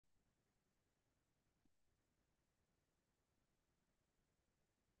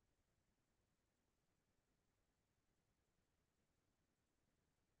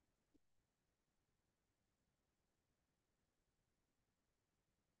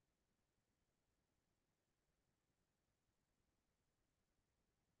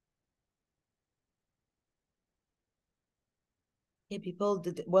Hey, people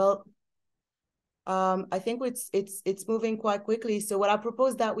did well. I think it's moving quite quickly. So what I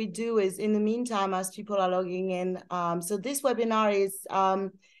propose that we do is, in the meantime, as people are logging in, so this webinar is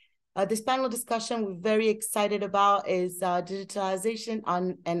this panel discussion we're very excited about is digitalization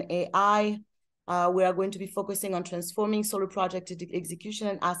and AI. We are going to be focusing on transforming solar project execution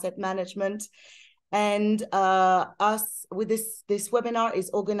and asset management. And us with this webinar is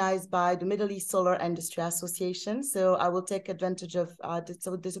organized by the Middle East Solar Industry Association. So I will take advantage of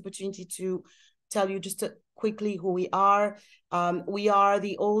this opportunity to tell you just quickly who we are. We are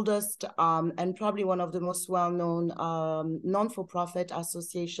the oldest and probably one of the most well-known non-for-profit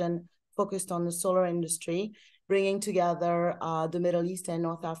association focused on the solar industry, bringing together the Middle East and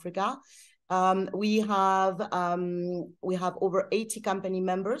North Africa. We have over 80 company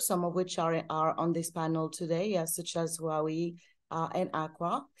members, some of which are on this panel today, such as Huawei and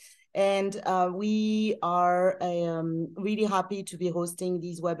Aqua. And we are really happy to be hosting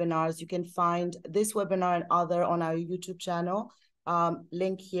these webinars. You can find this webinar and other on our YouTube channel.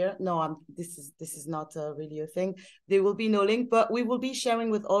 Link here. No, this is not really a thing. There will be no link, but we will be sharing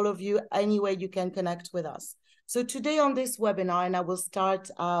with all of you any way you can connect with us. So today on this webinar, and I will start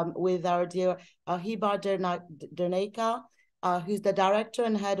with our dear Hiba Derneka, who's the Director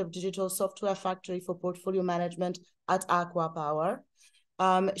and Head of Digital Software Factory for Portfolio Management at Aqua Power.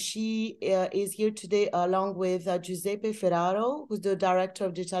 She is here today along with Giuseppe Ferraro, who's the Director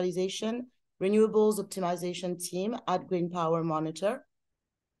of Digitalization, Renewables Optimization Team at Green Power Monitor.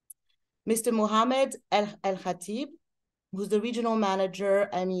 Mr. Mohamed El Khatib, who's the Regional Manager,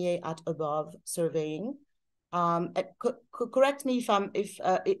 MEA at Above Surveying. Correct me if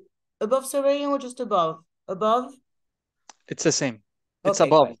above surveying or just above? Above? It's the same. It's okay,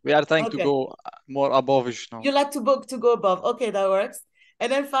 above. great. We are trying to Okay. go more above-ish now. You like to go above. Okay, that works.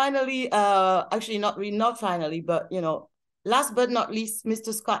 And then finally, actually not finally, but last but not least,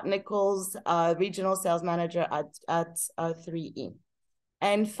 Mr. Scott Nichols, Regional Sales Manager at 3E.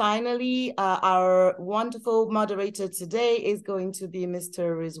 And finally, our wonderful moderator today is going to be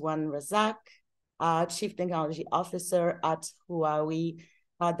Mr. Rizwan Razak, Chief Technology Officer at Huawei,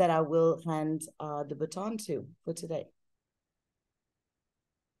 that I will hand the baton to for today.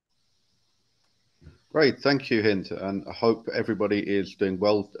 Great, thank you, Hind, and I hope everybody is doing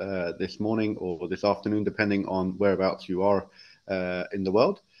well this morning or this afternoon, depending on whereabouts you are in the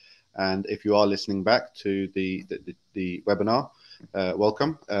world. And if you are listening back to the webinar,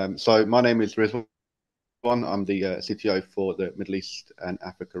 welcome. So my name is Rizwan. I'm the CTO for the Middle East and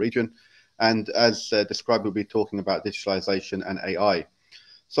Africa region. And as described, we'll be talking about digitalization and AI.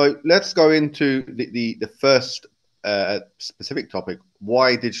 So let's go into the first specific topic,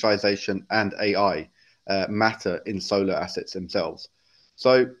 why digitalization and AI matter in solar assets themselves.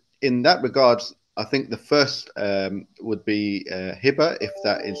 So in that regards, I think the first would be Hiba, if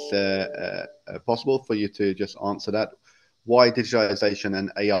that is possible for you to just answer that. Why digitalization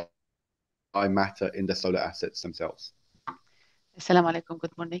and AI matter in the solar assets themselves? Assalamu alaikum.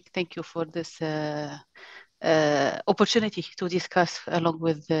 Good morning. Thank you for this opportunity to discuss along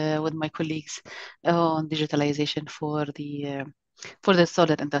with my colleagues on digitalization for the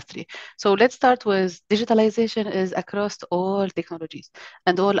solar industry. So let's start with digitalization is across all technologies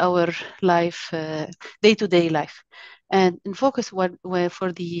and all our life, day-to-day life. And in focus for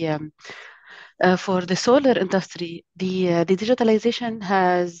the solar industry, the digitalization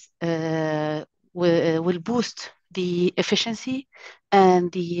has will boost the efficiency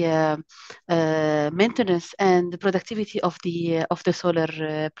and the maintenance and the productivity of the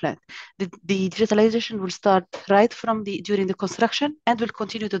solar plant. The digitalization will start right from during the construction and will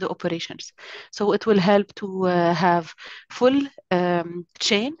continue to the operations. So it will help to have full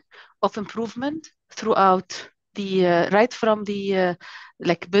chain of improvement throughout the right from the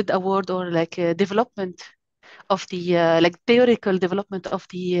like bid award or like development of the like theoretical development of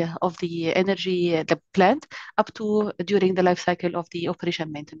the energy the plant up to during the life cycle of the operation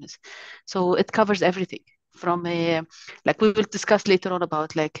maintenance. So it covers everything from like we will discuss later on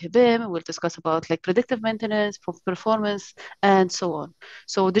about like BIM, we'll discuss about like predictive maintenance, performance, and so on.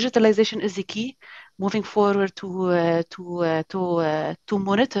 So digitalization is the key moving forward to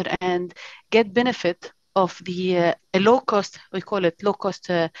monitor and get benefit of the low cost, we call it low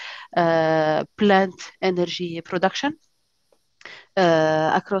cost plant energy production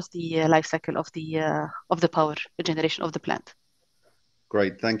across the life cycle of the power generation of the plant.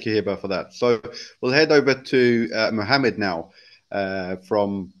 Great, thank you, Hiba, for that. So we'll head over to Mohammed now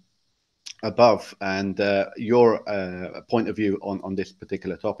from Above, and your point of view on this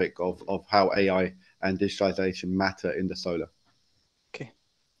particular topic of how AI and digitalization matter in the solar. Okay,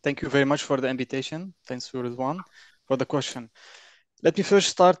 thank you very much for the invitation. Thanks for Rizwan for the question. Let me first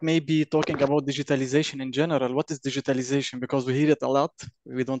start maybe talking about digitalization in general. What is digitalization? Because we hear it a lot.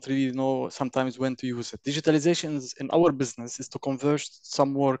 We don't really know sometimes when to use it. Digitalization in our business is to convert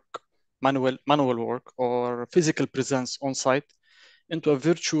some work, manual work or physical presence on site into a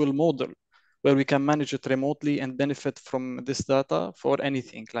virtual model where we can manage it remotely and benefit from this data for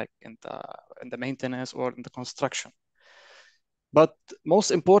anything like in the maintenance or in the construction. But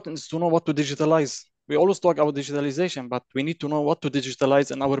most important is to know what to digitalize. We always talk about digitalization, but we need to know what to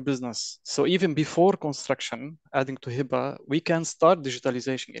digitalize in our business. So even before construction, adding to Hiba, we can start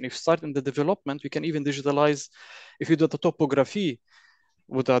digitalization. And if you start in the development, we can even digitalize. If you do the topography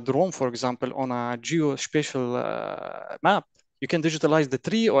with a drone, for example, on a geospatial map, you can digitalize the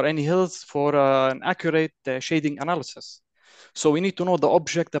tree or any hills for an accurate shading analysis. So we need to know the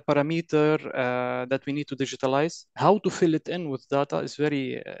object, the parameter that we need to digitalize. How to fill it in with data is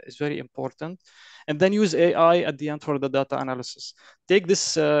very important, and then use AI at the end for the data analysis. Take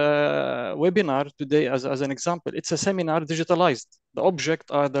this webinar today as an example. It's a seminar digitalized. The object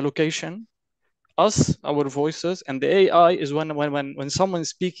are the location, us, our voices, and the AI is when someone is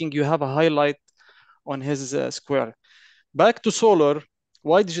speaking, you have a highlight on his square. Back to solar,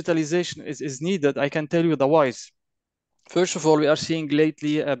 why digitalization is needed, I can tell you the whys. First of all, we are seeing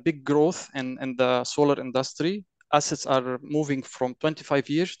lately a big growth in the solar industry. Assets are moving from 25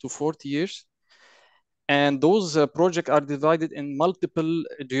 years to 40 years. And those projects are divided in multiple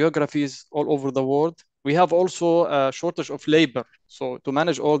geographies all over the world. We have also a shortage of labor. So to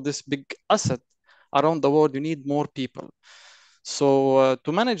manage all this big asset around the world, you need more people. So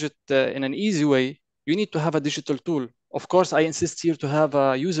to manage it in an easy way, you need to have a digital tool. Of course, I insist here to have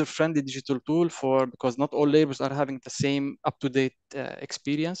a user-friendly digital tool because not all labels are having the same up-to-date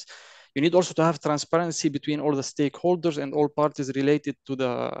experience. You need also to have transparency between all the stakeholders and all parties related to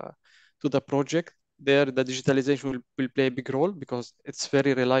the project. There, the digitalization will play a big role because it's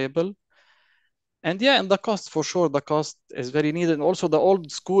very reliable. And yeah, and the cost, for sure, the cost is very needed. And also the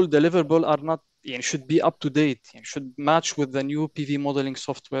old school deliverable are not, should be up to date, should match with the new PV modeling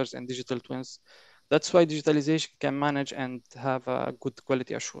softwares and digital twins. That's why digitalization can manage and have a good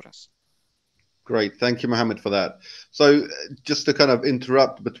quality assurance. Great. Thank you, Mohammed, for that. So just to kind of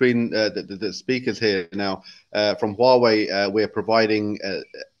interrupt between the speakers here now, from Huawei, we're providing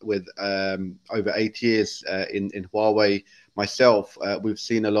with over 8 years in Huawei. Myself, we've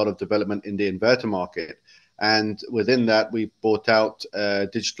seen a lot of development in the inverter market. And within that, we've brought out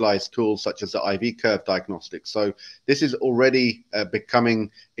digitalized tools such as the IV curve diagnostics. So this is already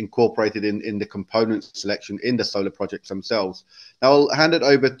becoming incorporated in the component selection in the solar projects themselves. Now I'll hand it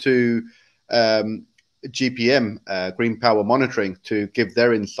over to GPM, Green Power Monitoring, to give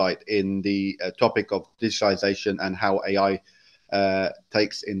their insight in the topic of digitalization and how AI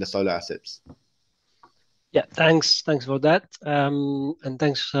takes in the solar assets. Yeah, thanks for that, and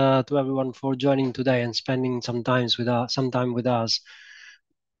thanks to everyone for joining today and spending some time with us.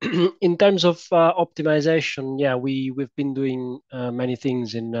 In terms of optimization, yeah, we've been doing many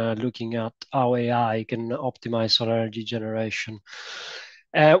things in looking at how AI can optimize solar energy generation.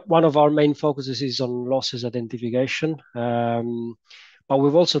 One of our main focuses is on losses identification, but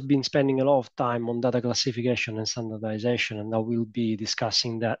we've also been spending a lot of time on data classification and standardization, and I will be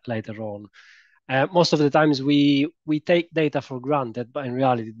discussing that later on. Most of the times we take data for granted, but in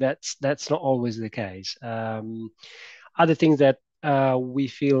reality, that's not always the case. Other things that we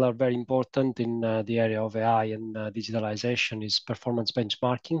feel are very important in the area of AI and digitalization is performance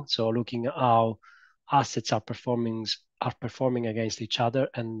benchmarking. So looking at how assets are performing against each other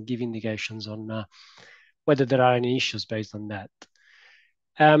and give indications on whether there are any issues based on that.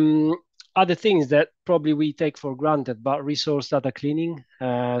 Other things that probably we take for granted, but resource data cleaning,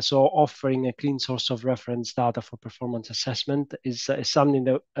 so offering a clean source of reference data for performance assessment is something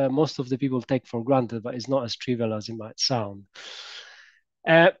that most of the people take for granted, but it's not as trivial as it might sound.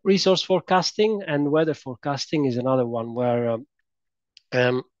 Resource forecasting and weather forecasting is another one where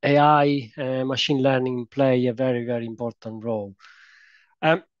AI, machine learning play a very, very important role.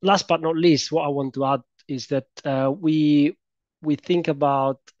 Last but not least, what I want to add is that we think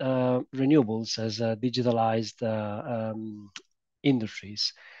about renewables as digitalized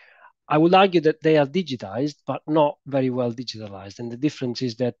industries. I would argue that they are digitized, but not very well digitalized. And the difference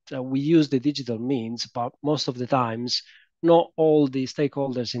is that we use the digital means, but most of the times, not all the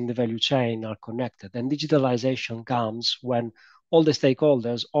stakeholders in the value chain are connected. And digitalization comes when all the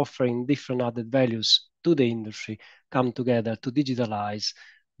stakeholders offering different added values to the industry come together to digitalize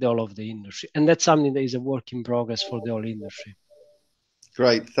the whole of the industry. And that's something that is a work in progress for the whole industry.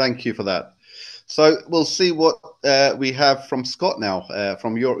 Great, thank you for that. So we'll see what we have from Scott now,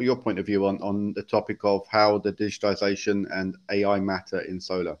 from your point of view on the topic of how the digitization and AI matter in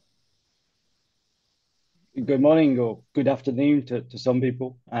solar. Good morning or good afternoon to some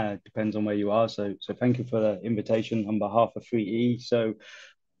people. Depends on where you are. So thank you for the invitation on behalf of 3E. So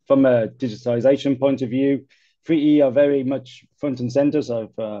from a digitization point of view, 3E are very much front and center.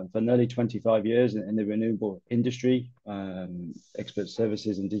 So for nearly 25 years in the renewable industry, expert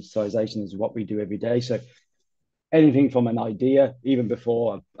services and digitization is what we do every day. So anything from an idea, even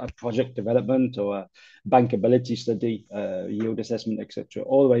before a project development or a bankability study, yield assessment, etc.,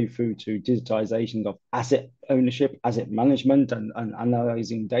 all the way through to digitization of asset ownership, asset management, and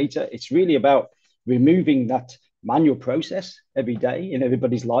analyzing data. It's really about removing that manual process every day in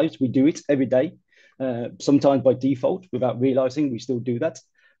everybody's lives. We do it every day, sometimes by default without realizing we still do that.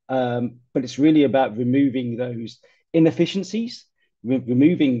 But it's really about removing those inefficiencies,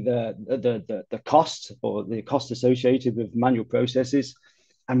 removing the cost or the cost associated with manual processes,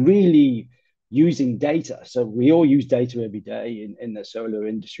 and really using data. So we all use data every day in the solar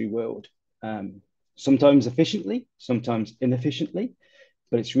industry world, sometimes efficiently, sometimes inefficiently,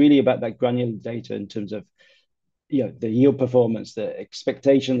 but it's really about that granular data in terms of the yield performance, the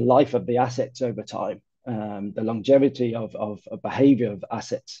expectation life of the assets over time, the longevity of behavior of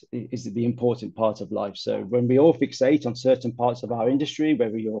assets is the important part of life. So when we all fixate on certain parts of our industry,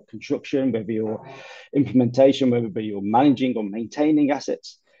 whether you're construction, whether you're implementation, whether you're managing or maintaining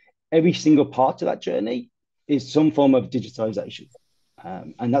assets, every single part of that journey is some form of digitization.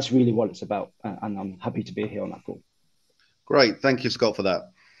 And that's really what it's about. And I'm happy to be here on that call. Great. Thank you, Scott, for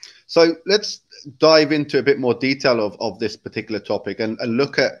that. So let's dive into a bit more detail of this particular topic and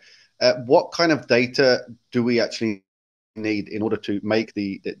look at what kind of data do we actually need in order to make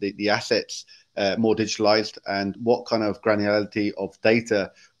the assets more digitalized, and what kind of granularity of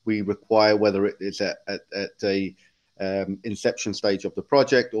data we require, whether it is at a inception stage of the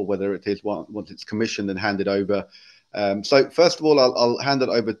project or whether it is once it's commissioned and handed over. So first of all, I'll hand it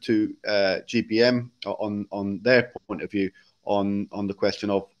over to GPM on their point of view on the question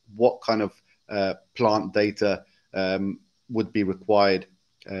of what kind of plant data would be required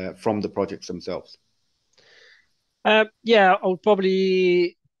from the projects themselves. Yeah, I would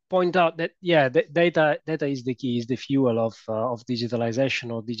probably point out that the data is the key, is the fuel of digitalization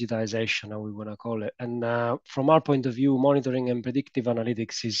or digitization, how we want to call it. And from our point of view, monitoring and predictive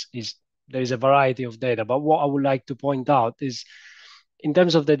analytics is there is a variety of data. But what I would like to point out is, in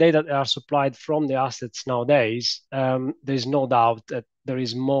terms of the data that are supplied from the assets nowadays, there is no doubt that there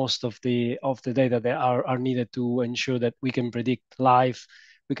is most of the data that are needed to ensure that we can predict life,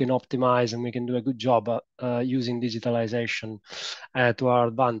 we can optimize, and we can do a good job at using digitalization to our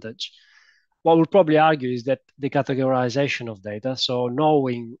advantage. What we'll probably argue is that the categorization of data, so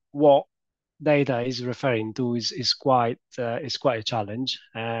knowing what data is referring to, is quite a challenge.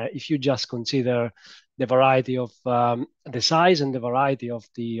 If you just consider the variety of the size and the variety of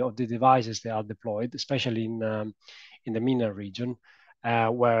the devices that are deployed, especially in the MENA region,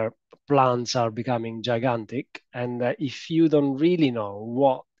 where plants are becoming gigantic, and if you don't really know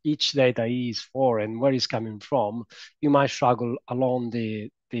what each data is for and where it's coming from, you might struggle along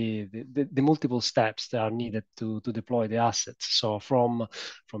the multiple steps that are needed to deploy the assets. So from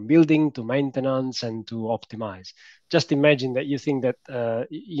building to maintenance and to optimize. Just imagine that you think that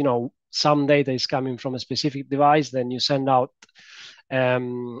some data is coming from a specific device, then you send out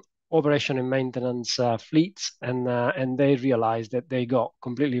operation and maintenance fleets, and they realize that they got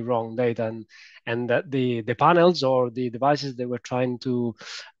completely wrong data, and that the panels or the devices they were trying to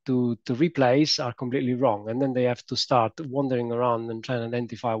replace are completely wrong, and then they have to start wandering around and trying to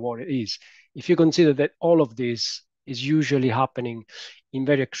identify what it is. If you consider that all of this is usually happening in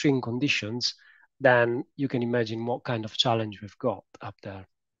very extreme conditions, then you can imagine what kind of challenge we've got up there.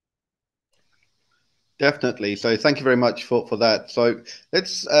 Definitely. So thank you very much for that. So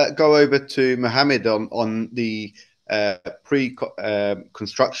let's go over to Mohammed on the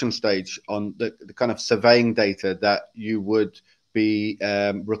pre-construction stage, on the kind of surveying data that you would be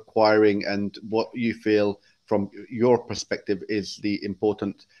requiring, and what you feel from your perspective is the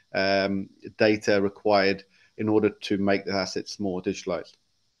important data required in order to make the assets more digitalized.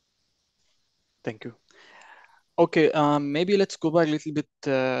 Thank you. Okay, maybe let's go back a little bit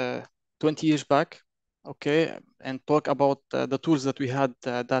 20 years back, okay, and talk about the tools that we had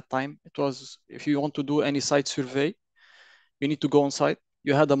at that time. It was, if you want to do any site survey, you need to go on site.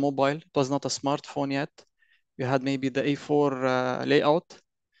 You had a mobile, it was not a smartphone yet. You had maybe the A4 layout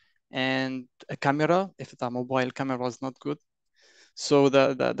and a camera, if the mobile camera was not good. So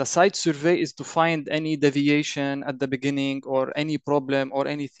the site survey is to find any deviation at the beginning or any problem or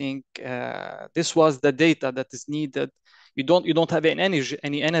anything. This was the data that is needed. You don't have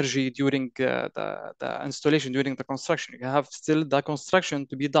any energy during the installation, during the construction. You have still the construction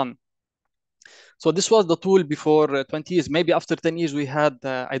to be done. So this was the tool before 20 years. Maybe after 10 years, we had,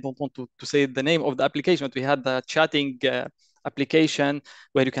 I don't want to say the name of the application, but we had the chatting application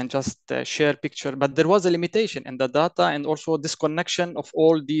where you can just share picture, but there was a limitation in the data and also disconnection of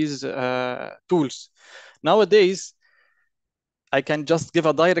all these tools. Nowadays, I can just give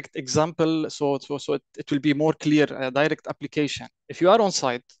a direct example, so it will be more clear, a direct application. If you are on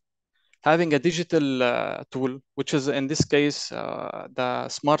site, having a digital tool, which is in this case, the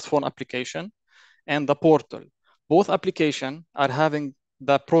smartphone application, and the portal. Both applications are having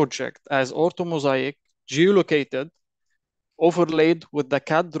the project as orthomosaic, geolocated, overlaid with the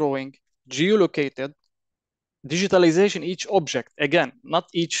CAD drawing, geolocated, digitalization each object. Again, not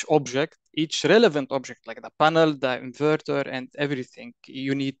each object, each relevant object, like the panel, the inverter, and everything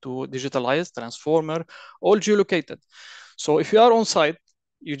you need to digitalize, transformer, all geolocated. So if you are on site,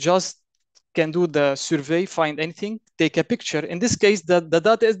 you just can do the survey, find anything, take a picture. In this case, the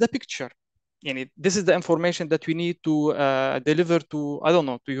data is the picture. This is the information that we need to deliver to, I don't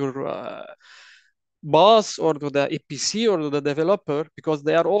know, to your boss or to the EPC or to the developer, because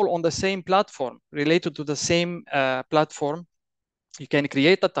they are all on the same platform, related to the same platform. You can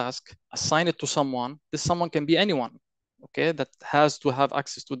create a task, assign it to someone. This someone can be anyone, okay, that has to have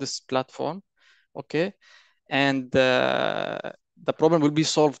access to this platform, okay? And the problem will be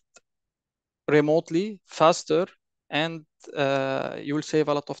solved remotely, faster, and you will save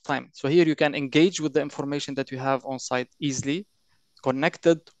a lot of time. So here you can engage with the information that you have on site easily,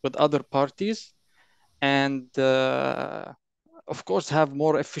 connected with other parties, and of course have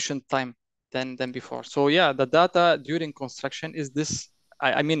more efficient time than before. So yeah, the data during construction is this.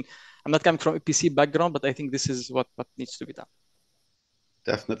 I mean, I'm not coming from a PC background, but I think this is what needs to be done.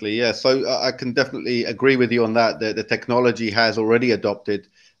 Definitely, yeah. So I can definitely agree with you on that. The technology has already adopted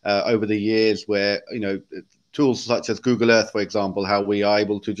over the years, where tools such as Google Earth, for example, how we are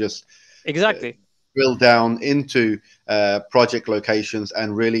able to just exactly drill down into project locations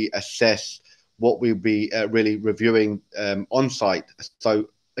and really assess what we'll be really reviewing on site. So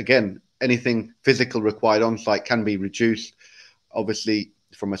again, anything physical required on site can be reduced, obviously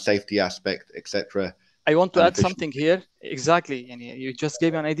from a safety aspect, etc. I want to add something here. Exactly, and you just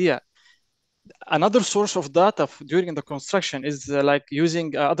gave me an idea. Another source of data during the construction is like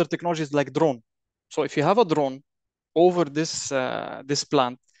using other technologies like drone. So if you have a drone over this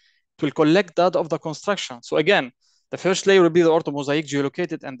plant, it will collect data of the construction. So again, the first layer will be the orthomosaic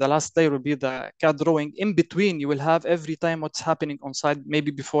geolocated, and the last layer will be the CAD drawing. In between, you will have every time what's happening on site,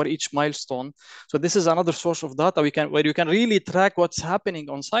 maybe before each milestone. So this is another source of data where you can really track what's happening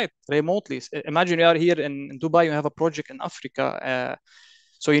on site remotely. Imagine you are here in Dubai, you have a project in Africa.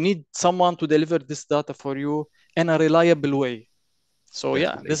 So you need someone to deliver this data for you in a reliable way. So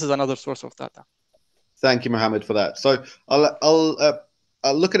Definitely. Yeah, this is another source of data. Thank you, Mohammed, for that. So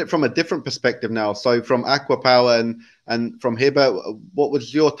I'll look at it from a different perspective now. So from Aqua Power and from Hiba, what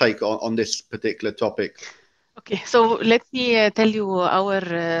was your take on this particular topic? Okay, so let me tell you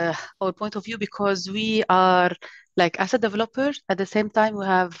our point of view, because we are like, as a developer, at the same time we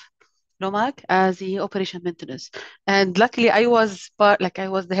have NOMAG as the operation maintenance. And luckily I was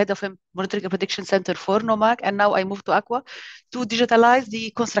the head of a monitoring and prediction center for NOMAG, and now I moved to Aqua to digitalize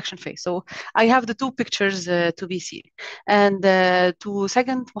the construction phase. So I have the two pictures to be seen. And to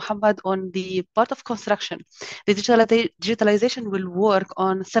second Muhammad on the part of construction, the digitalization will work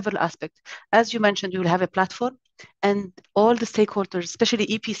on several aspects. As you mentioned, you will have a platform, and all the stakeholders, especially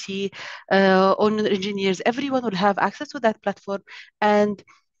EPC, owner engineers, everyone will have access to that platform and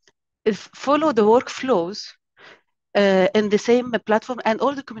follow the workflows in the same platform, and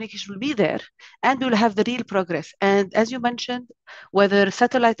all the communication will be there, and we'll have the real progress. And as you mentioned, whether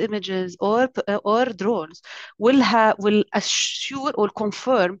satellite images or drones will assure or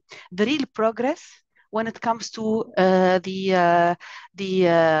confirm the real progress when it comes to the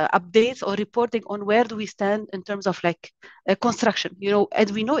updates or reporting on where do we stand in terms of like construction,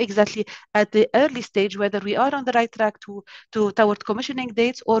 and we know exactly at the early stage whether we are on the right track toward commissioning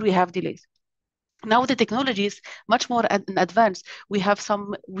dates or we have delays. Now the technology is much more advanced.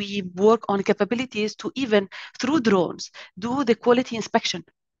 We work on capabilities to, even through drones, do the quality inspection.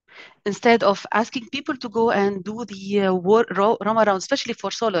 instead of asking people to go and do the roam around, especially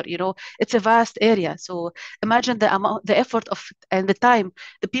for solar. It's a vast area. So imagine the amount, the effort of, and the time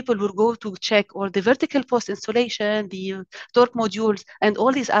the people will go to check, or the vertical post installation, the torque modules, and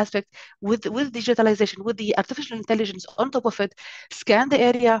all these aspects with digitalization, with the artificial intelligence on top of it, scan the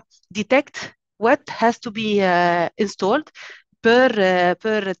area, detect what has to be installed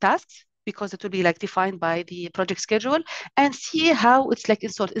per tasks, because it will be like defined by the project schedule, and see how it's like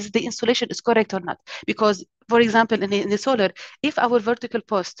installed. Is the installation is correct or not? Because, for example, in the solar, if our vertical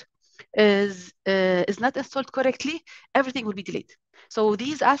post is not installed correctly, everything will be delayed. So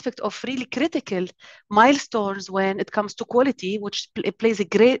these aspects of really critical milestones when it comes to quality, which plays a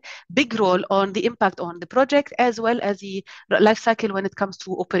great big role on the impact on the project, as well as the life cycle when it comes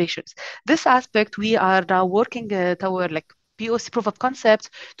to operations. This aspect we are now working toward, like POC, proof of concept,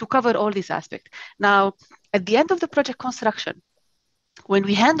 to cover all these aspects. Now, at the end of the project construction, when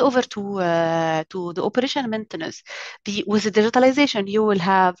we hand over to the operation and maintenance, with the digitalization,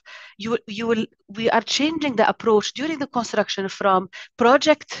 we are changing the approach during the construction from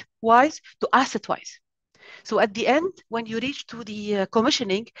project wise to asset wise. So at the end, when you reach to the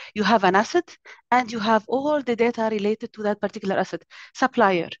commissioning, you have an asset and you have all the data related to that particular asset: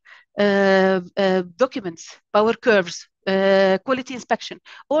 supplier, documents, power curves, quality inspection,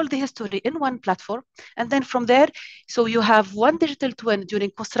 all the history in one platform. And then from there, so you have one digital twin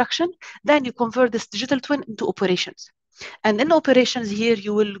during construction, then you convert this digital twin into operations. And in operations here,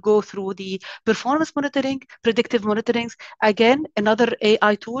 you will go through the performance monitoring, predictive monitorings, again, another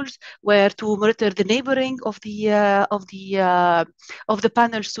AI tools where to monitor the neighboring of the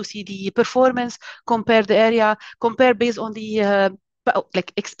panels to see the performance, compare the area, compare based on the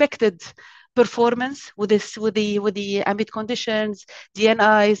like expected performance with the ambient conditions,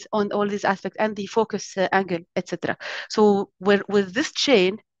 DNIs on all these aspects, and the focus angle, etc. So with this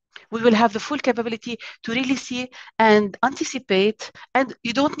chain, we will have the full capability to really see and anticipate, and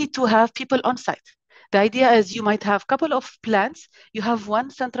you don't need to have people on site. The idea is you might have a couple of plants, you have one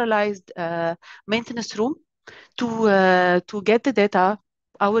centralized maintenance room to get the data,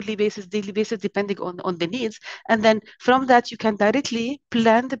 hourly basis, daily basis, depending on the needs. And then from that, you can directly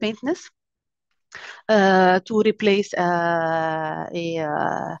plan the maintenance to replace a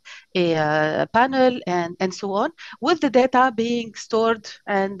panel and so on, with the data being stored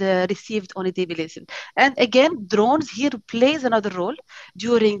and received on a daily basis. And again, drones here plays another role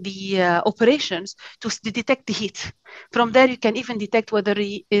during the operations to detect the heat. From there, you can even detect whether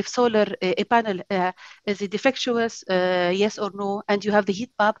if solar a panel is defectuous, yes or no, and you have the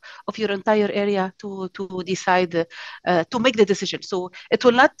heat map of your entire area to decide to make the decision. So it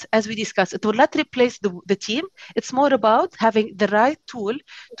will not, as we discussed, it will not replace the team. It's more about having the right tool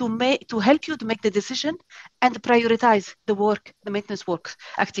to help you to make the decision and prioritize the work, the maintenance work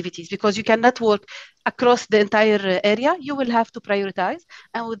activities, because you cannot work across the entire area. You will have to prioritize.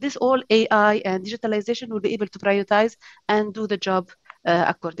 And with this, all AI and digitalization will be able to prioritize and do the job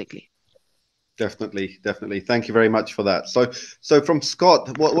accordingly. Definitely. Thank you very much for that. So from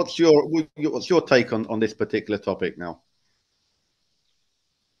Scott, what's your take on this particular topic now?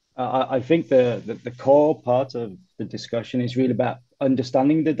 I think the core part of the discussion is really about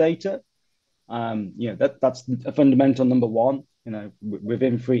understanding the data. That's a fundamental number one.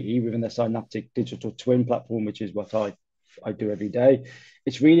 Within 3E, within the Synaptic Digital Twin platform, which is what I do every day,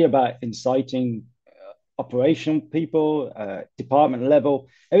 it's really about inciting operational people, department level.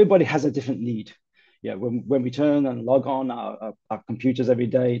 Everybody has a different need. When we turn and log on our computers every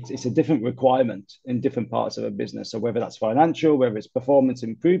day, it's a different requirement in different parts of a business. So whether that's financial, whether it's performance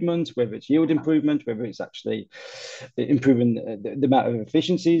improvement, whether it's yield improvement, whether it's actually improving the amount of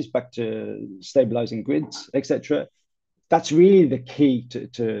efficiencies back to stabilizing grids, etc. That's really the key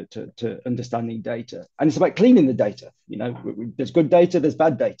to understanding data. And it's about cleaning the data. There's good data, there's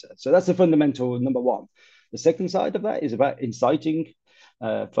bad data. So that's the fundamental number one. The second side of that is about inciting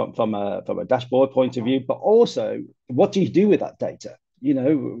from a dashboard point of view, but also what do you do with that data?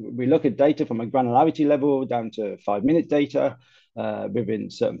 We look at data from a granularity level down to 5-minute data within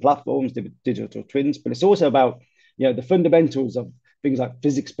certain platforms, digital twins, but it's also about the fundamentals of things like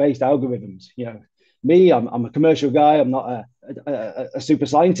physics-based algorithms. I'm a commercial guy. I'm not a super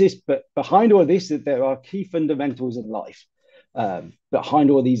scientist, but behind all this, there are key fundamentals in life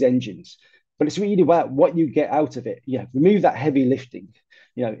behind all these engines. But it's really about what you get out of it. Remove that heavy lifting.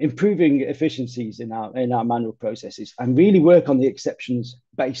 Improving efficiencies in our manual processes, and really work on the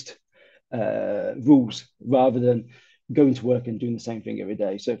exceptions-based rules rather than going to work and doing the same thing every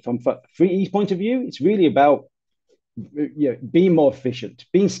day. So from 3E's point of view, it's really about being more efficient,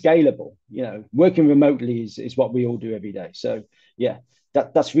 being scalable. Working remotely is what we all do every day. So yeah,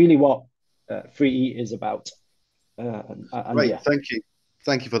 that's really what 3E is about. Great, Yeah.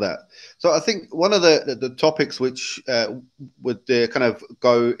 thank you for that. So I think one of the topics which would kind of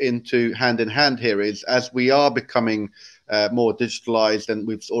go into hand in hand here is, as we are becoming more digitalized, and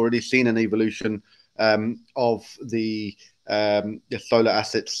we've already seen an evolution of the solar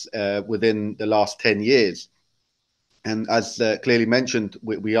assets within the last 10 years. And as clearly mentioned,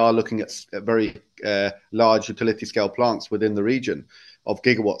 we are looking at very large utility scale plants within the region of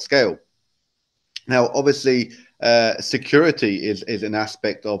gigawatt scale. Now, obviously, security is an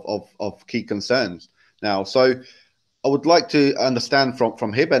aspect of key concerns now. So I would like to understand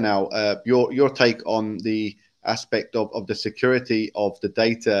from Hiba now your take on the aspect of the security of the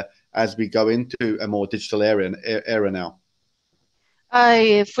data as we go into a more digital era now.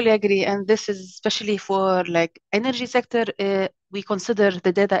 I fully agree, and this is especially for like energy sector. We consider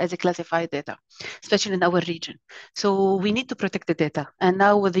the data as a classified data, especially in our region. So we need to protect the data. And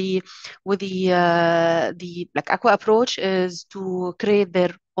now with the like Aqua approach is to create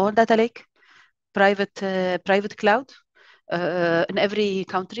their own data lake, private cloud in every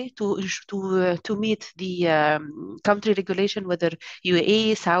country to meet the country regulation, whether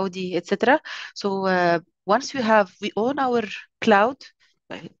UAE, Saudi, etc. So once we own our cloud,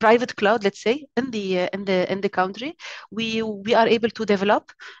 private cloud, let's say, in the country, we are able to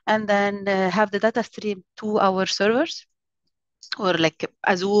develop and then have the data stream to our servers, or like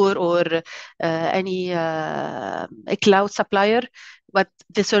Azure or any a cloud supplier, but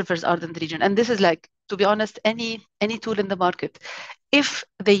the servers are in the region. And this is like, to be honest, any tool in the market, if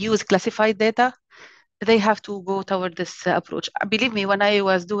they use classified data, they have to go toward this approach. Believe me, when I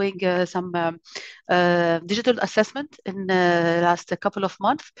was doing some digital assessment in the last couple of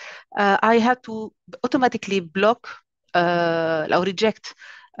months, I had to automatically block or reject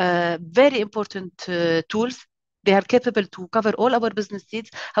very important tools. They are capable to cover all our business needs.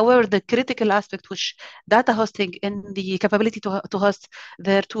 However, the critical aspect, which data hosting and the capability to host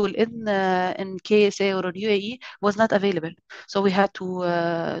their tool in KSA or in UAE was not available. So we had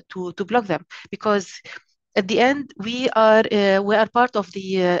to block them, because at the end we are part of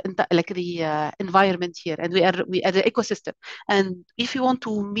the environment here, and we are the ecosystem. And if you want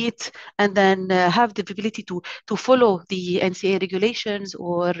to meet and then have the ability to follow the NCA regulations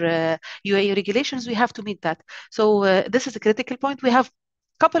or UAE regulations, we have to meet that. So this is a critical point. We have a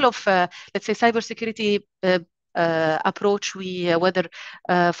couple of let's say cybersecurity approach. Whether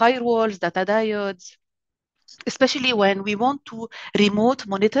firewalls, data diodes, especially when we want to remote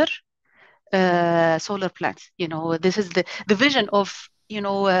monitor solar plants. This is the vision of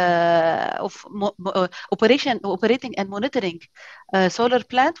operating and monitoring solar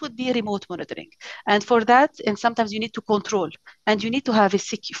plant would be remote monitoring. And for that, and sometimes you need to control, and you need to have a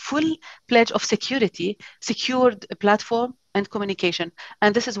full pledge of security, secured platform and communication.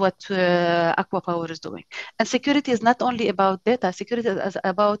 And this is what Aqua Power is doing. And security is not only about data, security is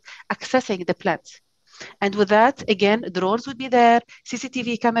about accessing the plants. And with that, again, drones would be there,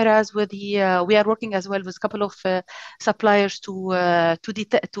 CCTV cameras. We are working as well with a couple of suppliers to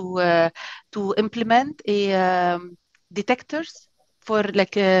implement detectors for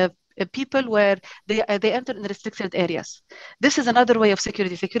like people where they enter in restricted areas. This is another way of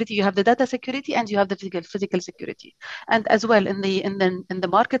security. Security, you have the data security and you have the physical security. And as well in the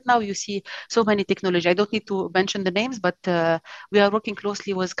market now, you see so many technology. I don't need to mention the names, but we are working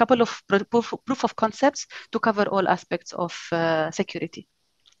closely with a couple of proof of concepts to cover all aspects of security.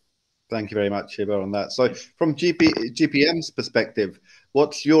 Thank you very much, Hiba, on that. So, from GPM's perspective,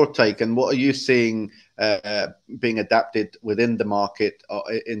 what's your take, and what are you seeing being adapted within the market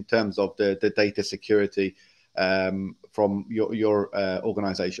in terms of the data security from your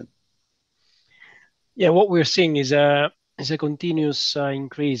organization? Yeah, what we're seeing is a continuous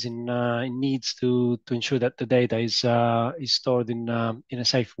increase in needs to ensure that the data is stored in a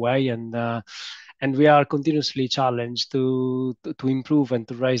safe way, and we are continuously challenged to improve and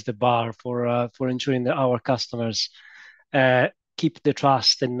to raise the bar for ensuring that our customers keep the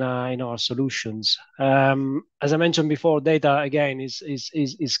trust in our solutions. As I mentioned before, data again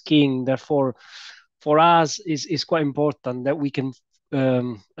is king. Therefore, for us is quite important that we can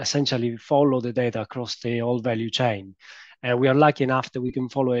essentially follow the data across the whole value chain. We are lucky enough that we can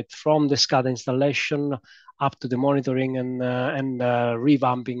follow it from the SCADA installation up to the monitoring and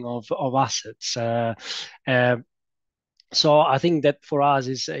revamping of assets. So I think that for us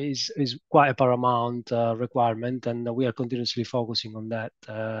is quite a paramount requirement, and we are continuously focusing on that,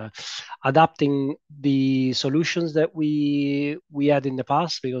 adapting the solutions that we had in the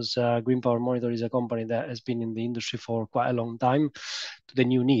past, because Green Power Monitor is a company that has been in the industry for quite a long time, to the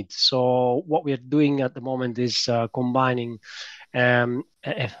new needs. So what we are doing at the moment is combining and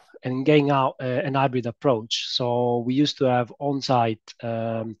getting out an hybrid approach. So we used to have on-site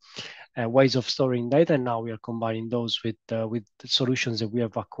ways of storing data, and now we are combining those with solutions that we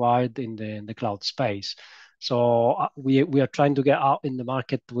have acquired in the cloud space. So we are trying to get out in the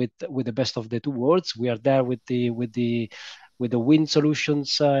market with the best of the two worlds. We are there with the wind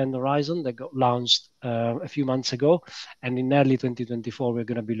solutions in Horizon that got launched a few months ago, and in early 2024 we're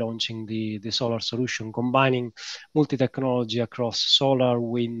going to be launching the solar solution, combining multi-technology across solar,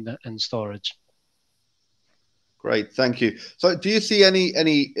 wind, and storage. Great, thank you. So, do you see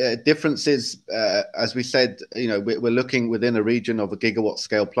any differences? As we said, we're looking within a region of a gigawatt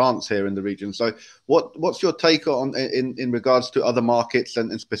scale plants here in the region. So, what's your take on in regards to other markets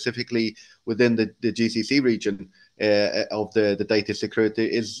and specifically within the GCC region of the data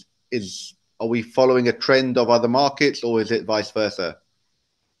security? Are we following a trend of other markets, or is it vice versa?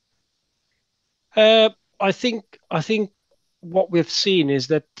 I think what we've seen is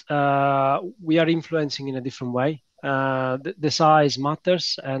that we are influencing in a different way. The size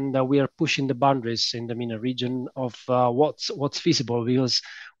matters, and we are pushing the boundaries in the MENA region of what's feasible, because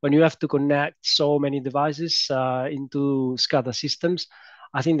when you have to connect so many devices into SCADA systems,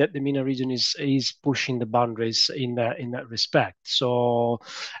 I think that the MENA region is pushing the boundaries in that respect. So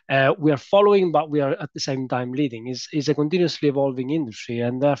we are following, but we are at the same time leading. It's a continuously evolving industry,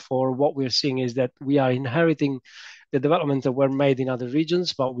 and therefore what we're seeing is that we are inheriting the developments that were made in other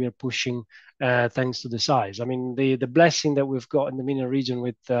regions, but we are pushing thanks to the size. I mean, the blessing that we've got in the MENA region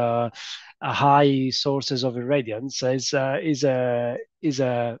with high sources of irradiance is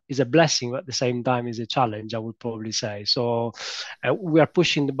a blessing, but at the same time is a challenge, I would probably say. So we are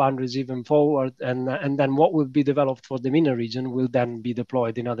pushing the boundaries even forward, and then what will be developed for the MENA region will then be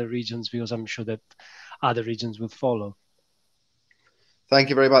deployed in other regions, because I'm sure that other regions will follow. Thank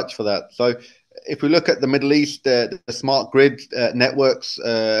you very much for that. So, if we look at the Middle East, the smart grid networks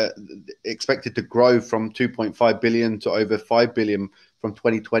expected to grow from 2.5 billion to over 5 billion from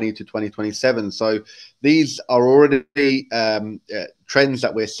 2020 to 2027. So these are already trends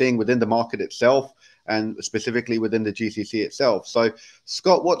that we're seeing within the market itself, and specifically within the GCC itself. So,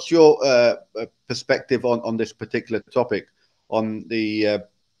 Scott, what's your perspective on this particular topic, on the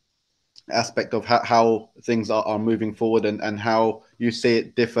aspect of how things are moving forward, and how you see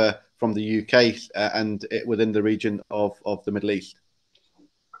it differ from the UK and within the region of the Middle East?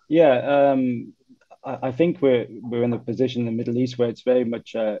 Yeah, I think we're in a position in the Middle East where it's very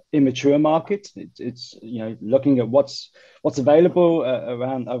much an immature market. It's looking at what's available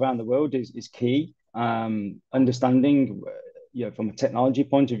around the world is key. Understanding, from a technology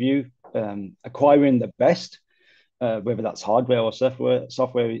point of view, acquiring the best, whether that's hardware or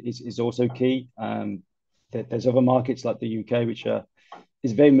software is also key. There's other markets like the UK, which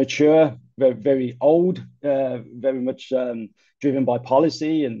is very mature, very old, very much driven by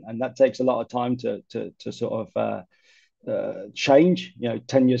policy, and that takes a lot of time to sort of change.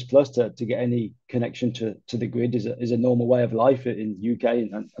 10 years plus to get any connection to the grid is a normal way of life in the UK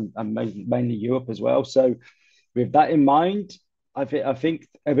and mainly Europe as well. So with that in mind, I think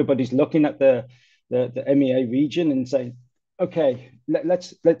everybody's looking at the MEA region and saying, okay,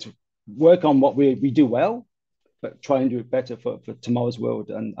 let's work on what we do well, but try and do it better for tomorrow's world.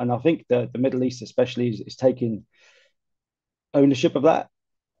 And I think the Middle East especially is taking ownership of that,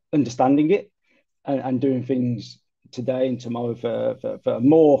 understanding it, and doing things today and tomorrow for a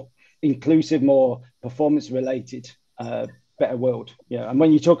more inclusive, more performance related, better world. And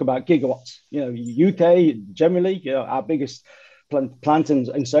when you talk about gigawatts, UK generally, our biggest plant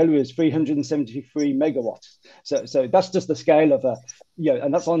and solar is 373 megawatts. So that's just the scale of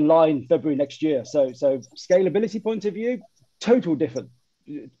and that's online February next year. So scalability point of view,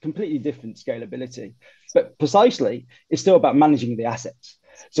 completely different scalability. But precisely, it's still about managing the assets.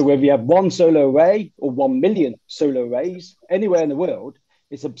 So whether you have one solar array or 1 million solar arrays anywhere in the world,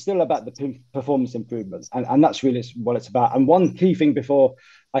 it's still about the performance improvement. And that's really what it's about. And one key thing before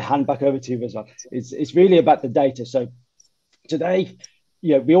I hand back over to you, Rizwan, it's really about the data. So today,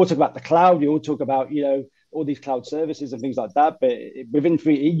 we all talk about the cloud, we all talk about, all these cloud services and things like that. But within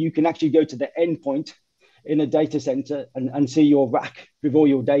 3E, you can actually go to the endpoint in a data center and see your rack with all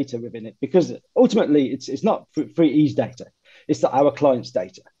your data within it. Because ultimately, it's not 3E's data, it's our client's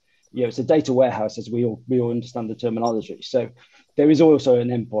data. It's a data warehouse, as we all understand the terminology. So there is also an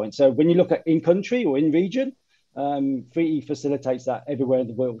endpoint. So when you look at in country or in region, 3E facilitates that everywhere in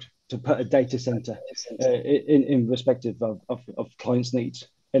the world to put a data center in respective of clients' needs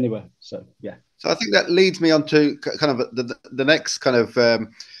anywhere. So yeah. So I think that leads me on to kind of the next kind of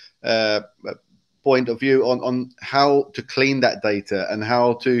point of view on how to clean that data and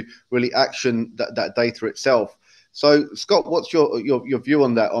how to really action that data itself. So, Scott, what's your view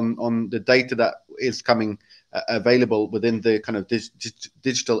on that, on the data that is coming available within the kind of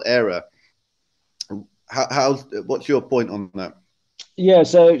digital era? What's your point on that? Yeah,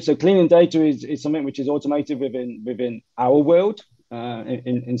 so cleaning data is something which is automated within our world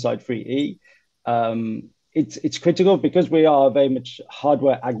inside 3E. It's critical because we are very much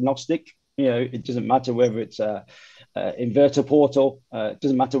hardware agnostic. You know, it doesn't matter whether it's a inverter portal, it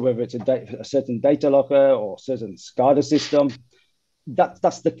doesn't matter whether it's a certain data locker or certain SCADA system.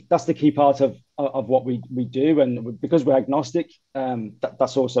 That's the key part of what we do, and because we're agnostic,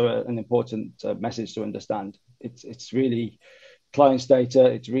 that's also an important message to understand. It's really client's data.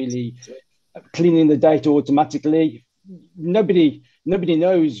 It's really cleaning the data automatically. Nobody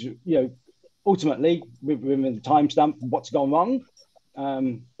knows, ultimately within the timestamp what's gone wrong.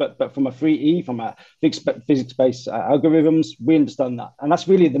 But from a 3E, from a physics-based algorithms, we understand that, and that's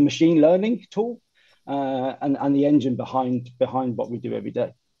really the machine learning tool and the engine behind what we do every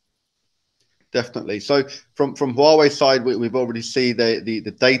day. Definitely. So from Huawei's side, we've already seen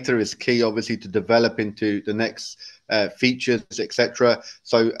the data is key, obviously, to develop into the next features, etc.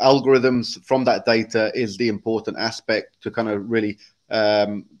 So algorithms from that data is the important aspect to kind of really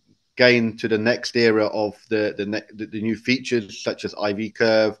gain to the next era of the new features such as IV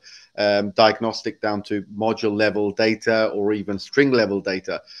curve, diagnostic down to module level data or even string level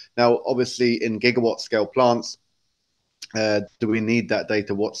data. Now, obviously, in gigawatt scale plants, do we need that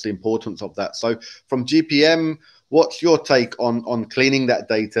data? What's the importance of that? So from GPM, what's your take on cleaning that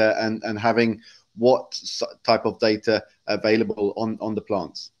data and having what type of data available on the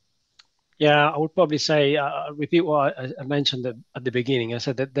plants? Yeah, I would probably say, repeat what I mentioned at the beginning. I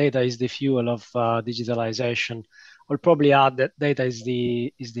said that data is the fuel of digitalization. I would probably add that data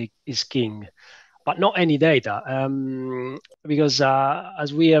is king, but not any data, because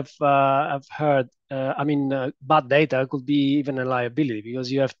as we have heard, bad data could be even a liability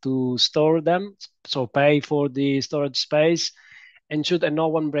because you have to store them, so pay for the storage space, ensure that no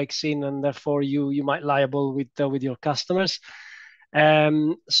one breaks in, and therefore you might liable with your customers.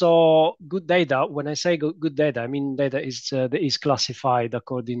 So good data. When I say good data, I mean data is classified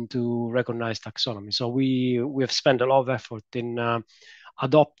according to recognized taxonomy. So we have spent a lot of effort in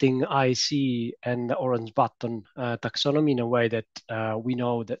adopting IC and orange button taxonomy in a way that we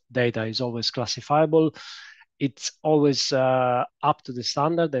know that data is always classifiable. It's always up to the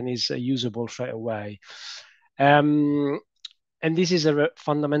standard and is usable straight away. And this is a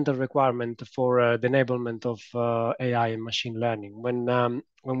fundamental requirement for the enablement of AI and machine learning.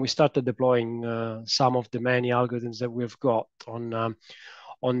 When we started deploying some of the many algorithms that we've got on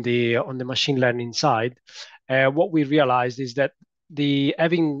the machine learning side, what we realized is that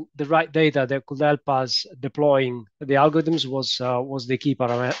having the right data that could help us deploying the algorithms was the key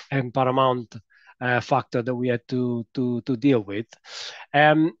paramount factor that we had to deal with.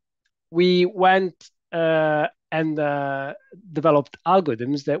 We went and developed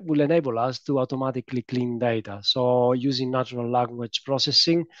algorithms that will enable us to automatically clean data. So using natural language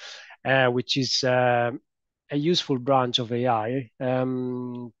processing, which is a useful branch of AI,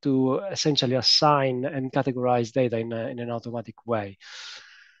 to essentially assign and categorize data in an automatic way.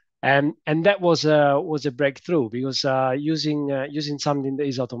 And that was a breakthrough because using something that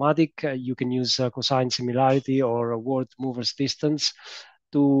is automatic, you can use cosine similarity or word movers distance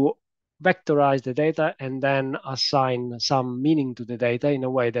to vectorize the data and then assign some meaning to the data in a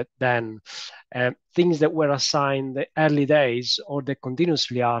way that then things that were assigned the early days or that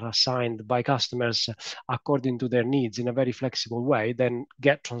continuously are assigned by customers according to their needs in a very flexible way then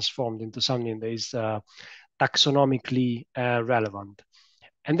get transformed into something that is taxonomically relevant.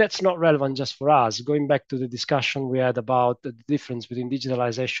 And that's not relevant just for us. Going back to the discussion we had about the difference between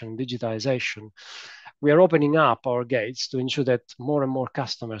digitalization and digitization, we are opening up our gates to ensure that more and more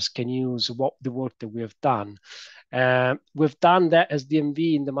customers can use the work that we have done. We've done that as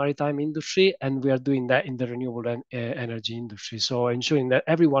DMV in the maritime industry, and we are doing that in the renewable energy industry. So ensuring that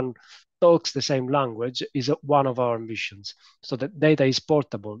everyone talks the same language is one of our ambitions. So that data is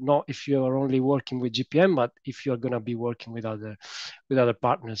portable, not if you are only working with GPM, but if you're going to be working with other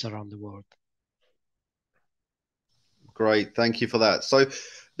partners around the world. Great, thank you for that. So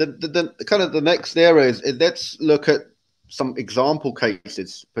the kind of the next area is let's look at some example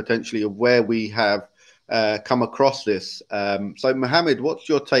cases potentially of where we have come across this. So Mohammed, what's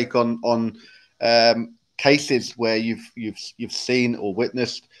your take on cases where you've seen or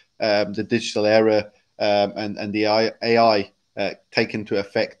witnessed the digital era and the AI take into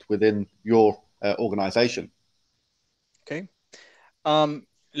effect within your organization? Okay.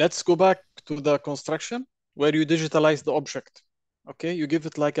 Let's go back to the construction where you digitalize the object. Okay, you give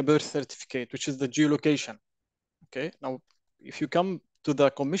it like a birth certificate, which is the geolocation. Okay, now if you come to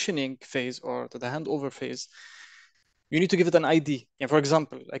the commissioning phase or to the handover phase, you need to give it an ID. And for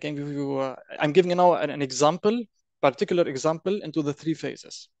example, I can give you, I'm giving you now an example, particular example into the 3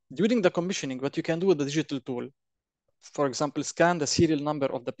 phases. During the commissioning, what you can do with the digital tool, for example, scan the serial number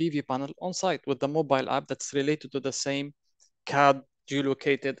of the PV panel on site with the mobile app that's related to the same CAD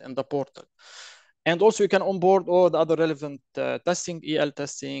geolocated in the portal. And also you can onboard all the other relevant testing, EL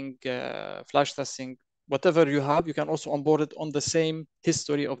testing, flash testing, whatever you have, you can also onboard it on the same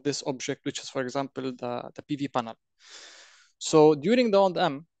history of this object, which is, for example, the PV panel. So during the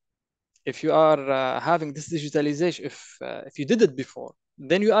on-M, if you are having this digitalization, if you did it before,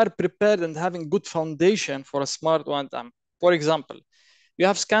 then you are prepared and having good foundation for a smart on-M. For example, you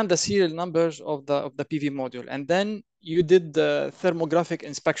have scanned the serial numbers of the PV module, and then you did the thermographic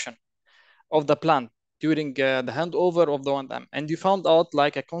inspection of the plant during the handover of the on-M, and you found out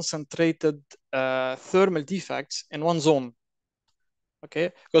like a concentrated thermal defects in one zone.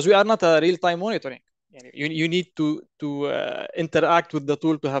 Okay, because we are not a real-time monitoring. You need to interact with the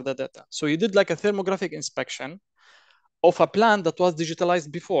tool to have the data. So you did like a thermographic inspection of a plant that was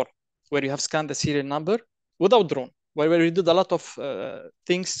digitalized before, where you have scanned the serial number without drone, where you did a lot of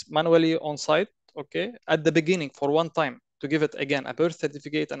things manually on site, okay, at the beginning for one time to give it, again, a birth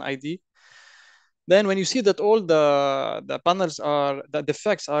certificate and ID. Then when you see that all the panels are, the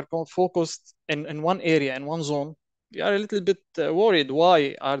defects are focused in one area, in one zone, you are a little bit worried.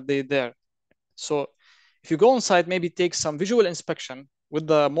 Why are they there? So if you go on site, maybe take some visual inspection with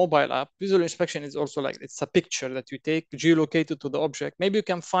the mobile app. Visual inspection is also like, it's a picture that you take geolocated to the object. Maybe you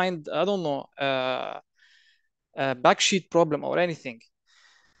can find, I don't know, a backsheet problem or anything.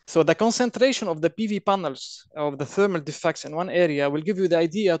 So the concentration of the PV panels of the thermal defects in one area will give you the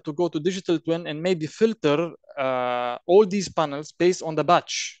idea to go to digital twin and maybe filter all these panels based on the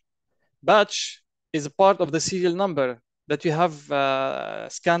batch. Batch is a part of the serial number that you have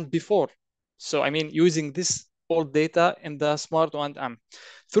scanned before. So, I mean, using this old data in the smart on-M.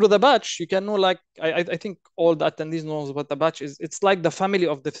 Through the batch, you can know, like, I think all the attendees knows what the batch is. It's like the family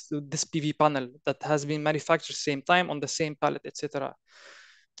of this PV panel that has been manufactured same time on the same pallet, etc.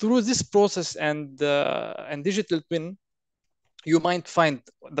 Through this process and digital twin, you might find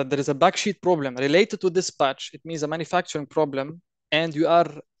that there is a backsheet problem related to this batch. It means a manufacturing problem, and you are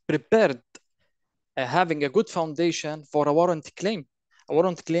prepared, having a good foundation for a warranty claim. A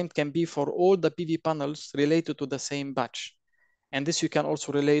warranty claim can be for all the PV panels related to the same batch. And this you can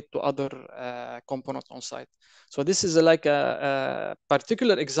also relate to other components on site. So this is like a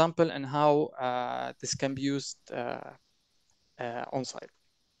particular example in how this can be used on site.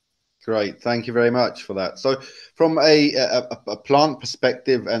 Great, thank you very much for that. So, from a plant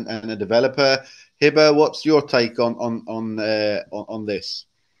perspective and a developer, Hiba, what's your take on this?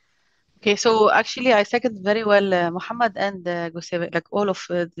 Okay, so actually, I second very well Muhammad and Guseva, like all of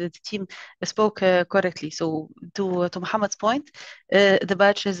the team spoke correctly. So to Muhammad's point, the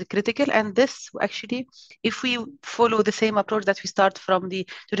batch is critical, and this actually, if we follow the same approach that we start from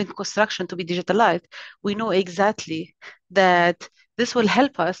during construction to be digitalized, we know exactly that this will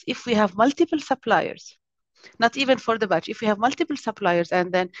help us if we have multiple suppliers. Not even for the batch. If we have multiple suppliers,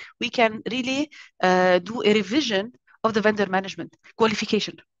 and then we can really do a revision of the vendor management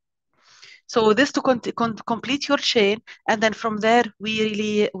qualification. So this to complete your chain, and then from there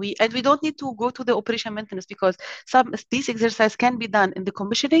we don't need to go to the operation maintenance, because these exercises can be done in the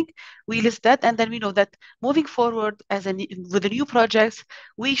commissioning. We list that, and then we know that moving forward with the new projects,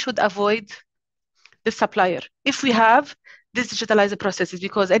 we should avoid the supplier if we have this digitalized processes,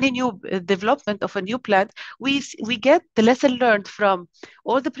 because any new development of a new plant, we get the lesson learned from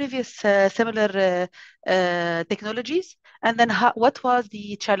all the previous similar technologies, and then what was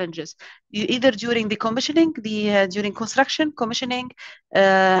the challenges, either during the commissioning, during construction, commissioning,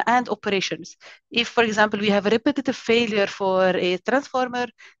 and operations. If, for example, we have a repetitive failure for a transformer,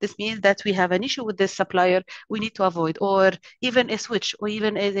 this means that we have an issue with this supplier we need to avoid, or even a switch, or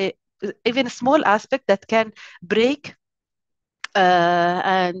even a small aspect that can break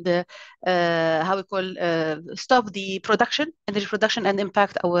and how we call stop the energy production, and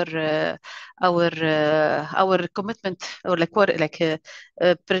impact our commitment, or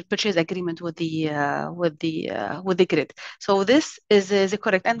purchase agreement with the grid. So this is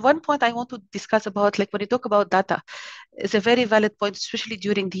correct. And one point I want to discuss about, like when you talk about data, is a very valid point, especially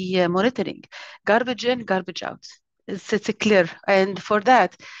during the monitoring. Garbage in, garbage out. It's clear, and for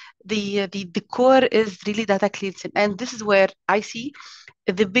that, the core is really data cleansing, and this is where I see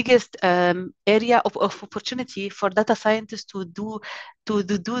the biggest area of opportunity for data scientists to do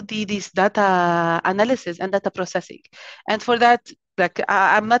this data analysis and data processing. And for that, like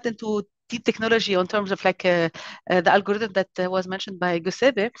I'm not into deep technology in terms of like the algorithm that was mentioned by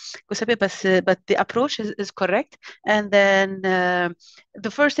Giuseppe, but the approach is correct. And then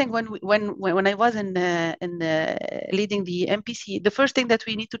the first thing when I was in leading the MPC, the first thing that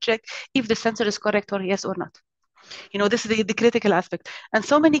we need to check if the sensor is correct or yes or not. This is the critical aspect. And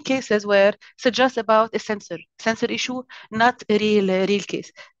so many cases where it's just about a sensor issue, not a real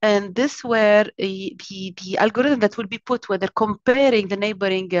case. And this where the algorithm that will be put, whether comparing the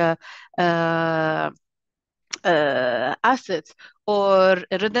neighboring assets or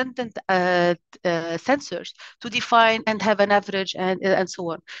redundant sensors to define and have an average and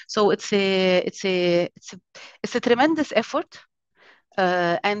so on. So it's a tremendous effort.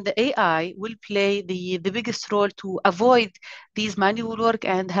 And the AI will play the biggest role to avoid these manual work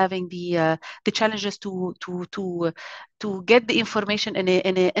and having the challenges to get the information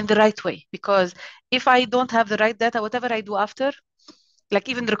in the right way. Because if I don't have the right data, whatever I do after, like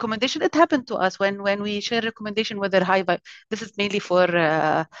even the recommendation, it happened to us when we share recommendation whether this is mainly for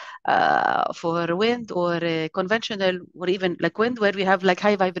wind or conventional or even like wind where we have like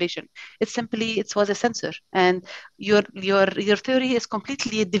high vibration. It was a sensor, and your theory is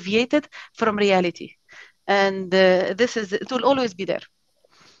completely deviated from reality, and it will always be there,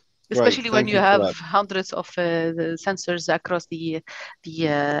 especially Great, when thank you you for have that. hundreds of the sensors across the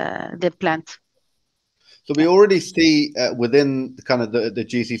plant. So we already see within the kind of the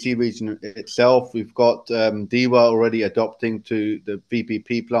GCC region itself, we've got DEWA already adopting to the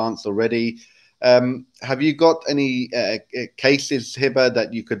VPP plants already. Have you got any cases, Hiba,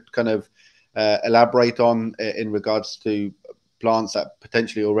 that you could kind of elaborate on in regards to plants that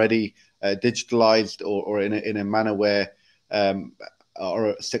potentially already digitalized or in a manner where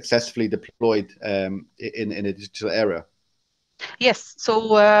are successfully deployed in a digital area? Yes.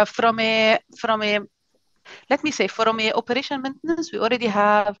 So from a let me say, from a operation maintenance, we already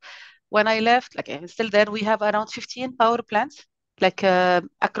have, when I left, like I'm still there, we have around 15 power plants, like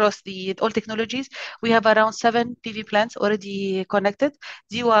across all technologies. We have around 7 PV plants already connected.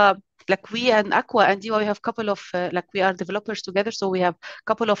 DEWA, like we and Aqua and DEWA, we have a couple of, like we are developers together, so we have a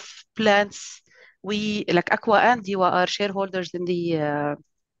couple of plants. We, like Aqua and DEWA, are shareholders in the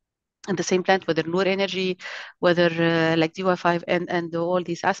same plant, whether Noor Energy, whether like DY5 and all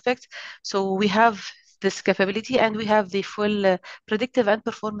these aspects. So we have this capability, and we have the full predictive and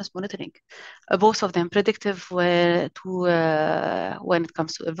performance monitoring, both of them predictive when it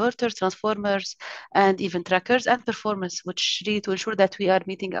comes to inverters, transformers, and even trackers, and performance, which really to ensure that we are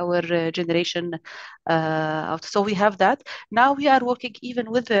meeting our generation out. So we have that. Now we are working even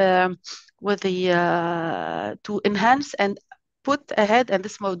with the to enhance and put ahead, and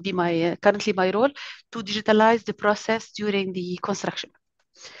this would be my currently my role, to digitalize the process during the construction.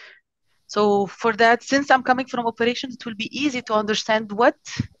 So for that, since I'm coming from operations, it will be easy to understand what,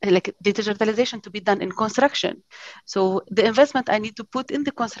 like the digitalization to be done in construction. So the investment I need to put in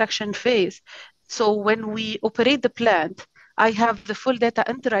the construction phase. So when we operate the plant, I have the full data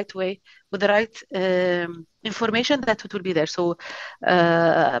in the right way with the right information that it will be there. So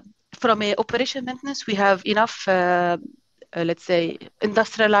from a operation maintenance, we have enough let's say,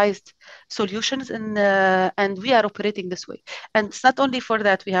 industrialized solutions, and we are operating this way. And it's not only for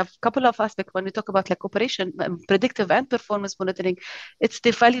that. We have a couple of aspects when we talk about like operation, predictive and performance monitoring. It's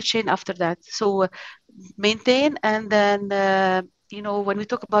the value chain after that. So maintain, and then when we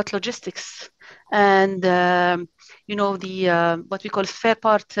talk about logistics and the what we call spare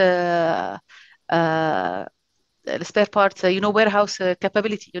part. The spare parts, warehouse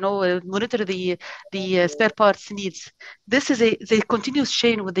capability, monitor the spare parts needs. This is a continuous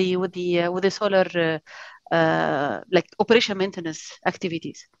chain with the solar like operation maintenance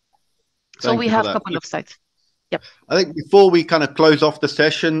activities. So Thank we you for have a that. couple of sites. Yep. I think before we kind of close off the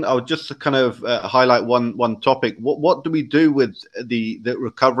session, I would just kind of highlight one topic. What do we do with the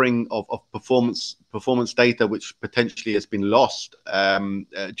recovering of performance data which potentially has been lost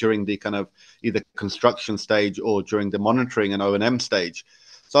during the kind of either construction stage or during the monitoring and O&M stage?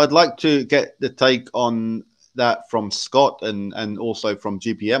 So I'd like to get the take on that from Scott and also from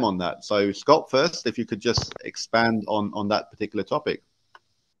GPM on that. So Scott, first, if you could just expand on that particular topic.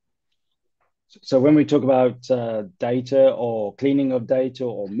 So when we talk about data or cleaning of data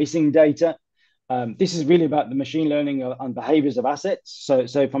or missing data, this is really about the machine learning and behaviors of assets.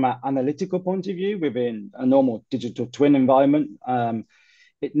 So from an analytical point of view, within a normal digital twin environment,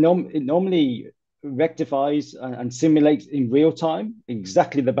 it normally rectifies and simulates in real time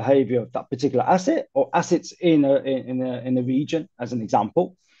exactly the behavior of that particular asset or assets in a region, as an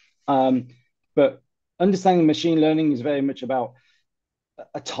example. But understanding machine learning is very much about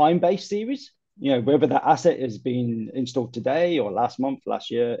a time-based series. whether that asset has been installed today or last month,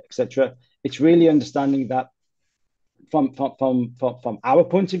 last year, etc. It's really understanding that from our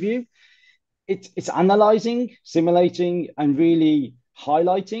point of view, it's analyzing, simulating, and really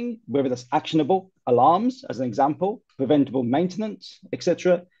highlighting whether that's actionable alarms, as an example, preventable maintenance,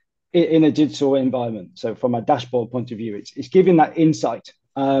 etc., in a digital environment. So from a dashboard point of view, it's giving that insight.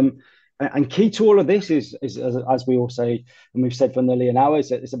 And key to all of this is as we all say, and we've said for nearly an hour,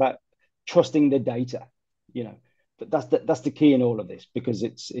 it's about trusting the data. That's the key in all of this, because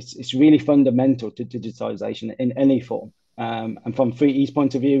it's really fundamental to digitalization in any form. And from 3E's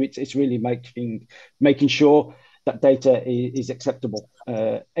point of view, it's really making sure that data is acceptable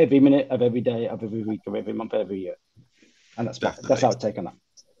every minute of every day of every week of every month, every year. And that's our take on that.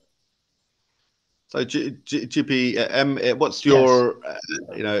 So, GP, what's your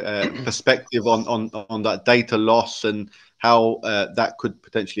perspective on that data loss and how that could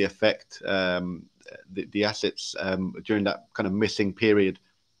potentially affect the assets during that kind of missing period?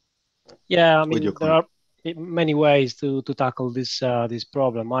 Yeah, I mean, there are many ways to tackle this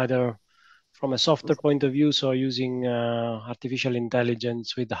problem, either from a software point of view, so using artificial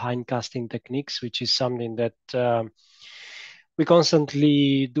intelligence with the hindcasting techniques, which is something that we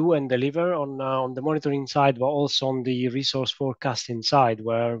constantly do and deliver on the monitoring side, but also on the resource forecasting side,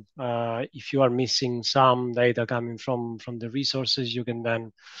 where if you are missing some data coming from the resources, you can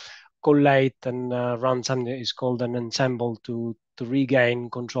then collate and run something that is called an ensemble to regain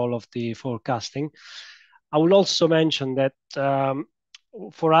control of the forecasting. I will also mention that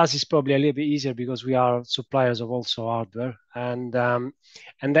for us it's probably a little bit easier because we are suppliers of also hardware, and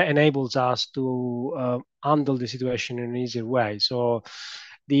that enables us to handle the situation in an easier way. So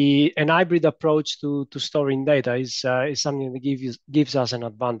an hybrid approach to storing data is something that gives us an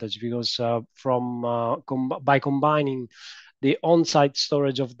advantage, because by combining the on-site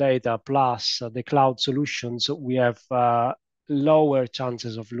storage of data plus the cloud solutions, we have lower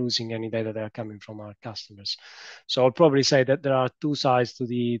chances of losing any data that are coming from our customers. So I'll probably say that there are two sides to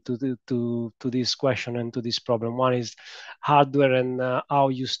this question and to this problem. One is hardware and how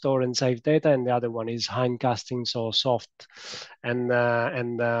you store and save data, and the other one is hindcasting, so soft and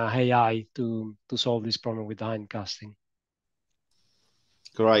AI to solve this problem with the hindcasting.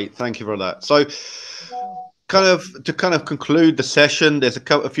 Great, thank you for that. So, to conclude the session, there's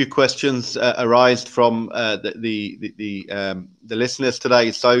a few questions arised from the listeners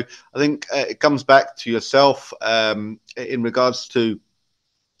today. So I think it comes back to yourself in regards to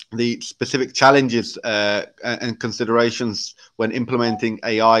the specific challenges and considerations when implementing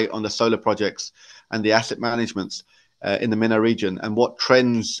AI on the solar projects and the asset managements in the MENA region, and what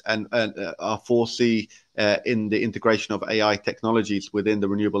trends are foresee in the integration of AI technologies within the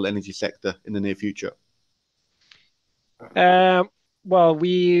renewable energy sector in the near future. Well,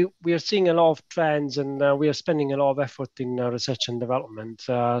 we are seeing a lot of trends, and we are spending a lot of effort in research and development.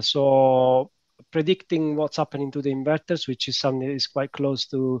 So predicting what's happening to the inverters, which is something that is quite close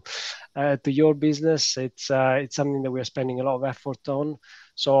to your business, it's something that we are spending a lot of effort on.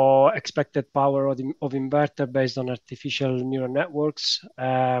 So expected power of inverter based on artificial neural networks.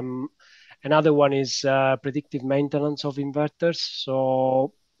 Another one is predictive maintenance of inverters.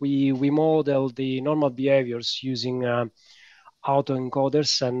 So we model the normal behaviors using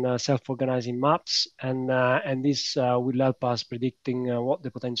autoencoders and self-organizing maps, and this will help us predicting what the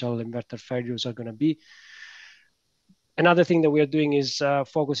potential inverter failures are going to be. Another thing that we are doing is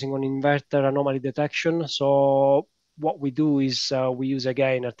focusing on inverter anomaly detection. So what we do is we use,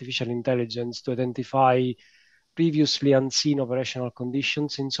 again, artificial intelligence to identify previously unseen operational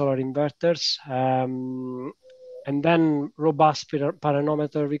conditions in solar inverters, and then robust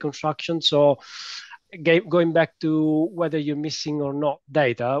parameter reconstruction. So going back to whether you're missing or not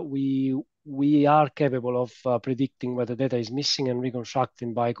data, we are capable of predicting whether data is missing and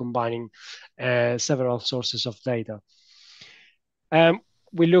reconstructing by combining several sources of data.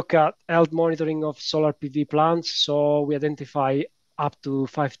 We look at health monitoring of solar PV plants. So we identify up to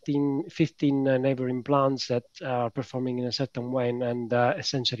 15 neighboring plants that are performing in a certain way, and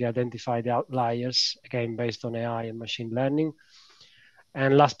essentially identify the outliers, again, based on AI and machine learning.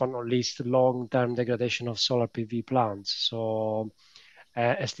 And last but not least, long-term degradation of solar PV plants. So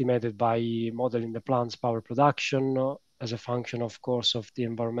estimated by modeling the plant's power production as a function, of course, of the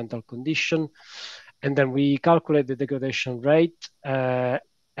environmental condition. And then we calculate the degradation rate,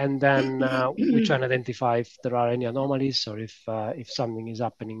 and then we try and identify if there are any anomalies or if something is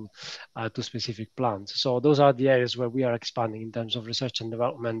happening to specific plants. So those are the areas where we are expanding in terms of research and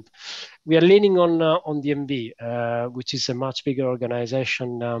development. We are leaning on DNV, which is a much bigger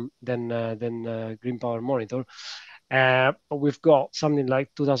organization than Green Power Monitor. But we've got something like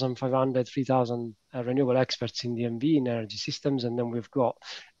 2,500, 3,000 renewable experts in DNV in energy systems, and then we've got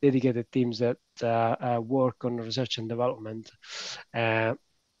dedicated teams that work on research and development,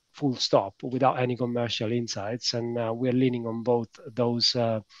 full stop, without any commercial insights. And we're leaning on both those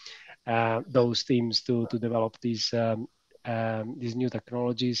teams to develop these new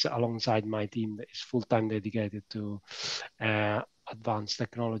technologies alongside my team that is full-time dedicated to advanced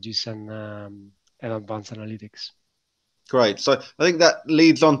technologies and advanced analytics. Great. So I think that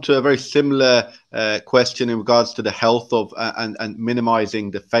leads on to a very similar question in regards to the health of and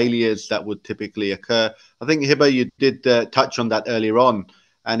minimizing the failures that would typically occur. I think, Hiba, you did touch on that earlier on.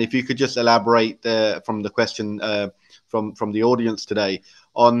 And if you could just elaborate from the question from the audience today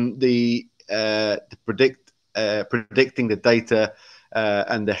on the predicting the data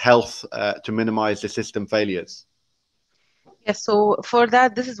and the health to minimize the system failures. Yeah, so for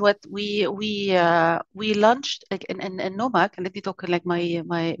that, this is what we launched like in NOMAC. And let me talk like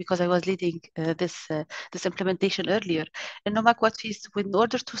my because I was leading this implementation earlier. In NOMAC, in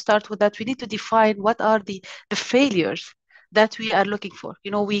order to start with that, we need to define what are the failures that we are looking for. You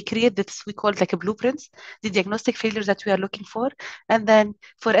know, we create this, we call it like a blueprints, the diagnostic failures that we are looking for, and then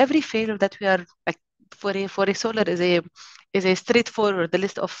for every failure that we are like for a solar is a straightforward the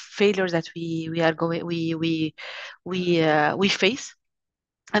list of failures that we are going we face.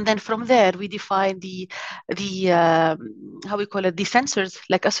 And then from there we define the how we call it, the sensors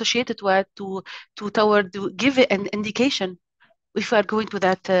like associated with to give it an indication if we are going to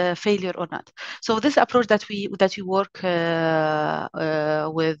that failure or not. So this approach that we work with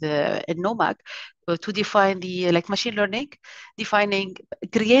in NOMAC to define the like machine learning,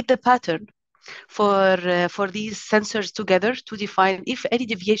 create the pattern for these sensors together to define if any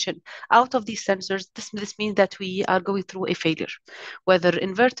deviation out of these sensors, this means that we are going through a failure, whether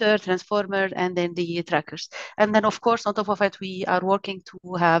inverter, transformer, and then the trackers. And then, of course, on top of it, we are working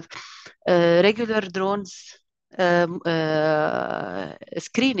to have regular drones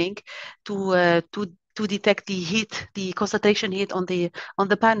screening to detect the heat, the concentration heat on the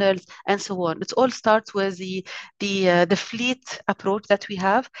panels, and so on. It all starts with the fleet approach that we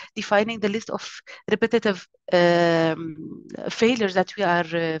have, defining the list of repetitive failures that we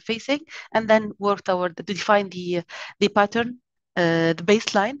are facing, and then work toward to define the pattern, the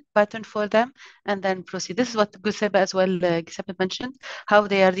baseline pattern for them, and then proceed. This is what Giuseppe as well, Giuseppe mentioned, how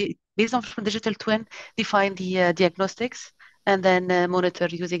they are based on from digital twin, define the diagnostics, and then monitor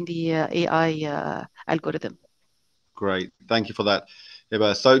using the AI algorithm. Great. Thank you for that,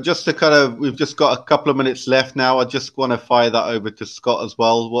 Hiba. So just to kind of, we've just got a couple of minutes left now. I just want to fire that over to Scott as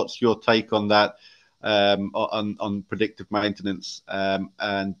well. What's your take on that, on predictive maintenance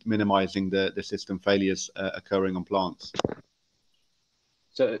and minimizing the system failures occurring on plants?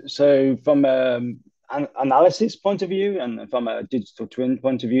 So from an analysis point of view and from a digital twin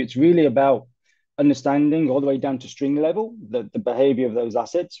point of view, it's really about understanding all the way down to string level the behavior of those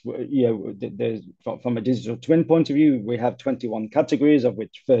assets. You know, there's from a digital twin point of view, we have 21 categories, of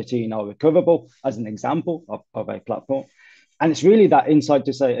which 13 are recoverable, as an example of a platform. And it's really that insight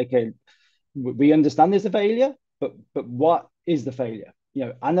to say, okay, we understand there's a failure, but what is the failure? You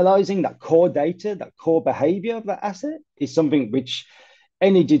know, analyzing that core data, that core behavior of that asset is something which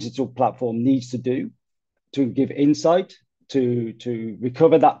any digital platform needs to do to give insight, to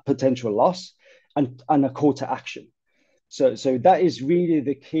recover that potential loss, and a call to action. So that is really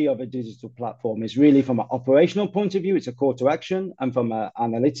the key of a digital platform, is really from an operational point of view, it's a call to action. And from an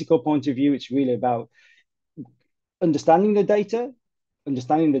analytical point of view, it's really about understanding the data,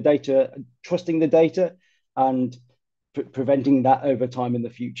 trusting the data, and preventing that over time in the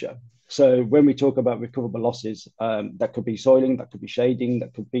future. So when we talk about recoverable losses, that could be soiling, that could be shading,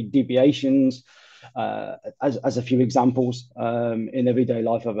 that could be deviations, as a few examples in everyday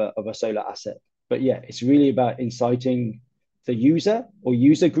life of a solar asset. But yeah, it's really about inciting the user or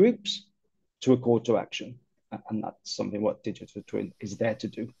user groups to a call to action. And that's something what Digital Twin is there to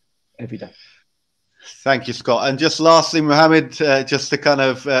do every day. Thank you, Scott. And just lastly, Mohammed, just to kind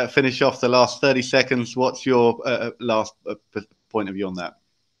of finish off the last 30 seconds, what's your last point of view on that?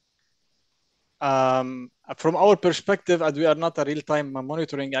 From our perspective, as we are not a real-time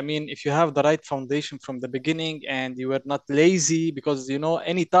monitoring, I mean, if you have the right foundation from the beginning and you were not lazy, because, you know,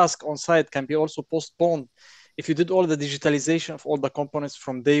 any task on site can be also postponed. If you did all the digitalization of all the components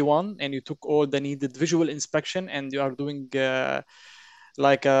from day one and you took all the needed visual inspection and you are doing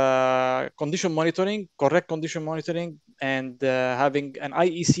like condition monitoring, correct condition monitoring, and having an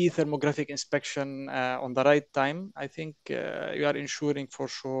IEC thermographic inspection on the right time, I think you are ensuring for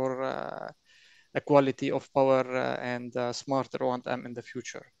sure a quality of power and smarter O&M in the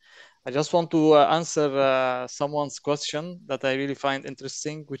future. I just want to answer someone's question that I really find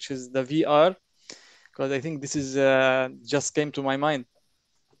interesting, which is the VR, because I think this is just came to my mind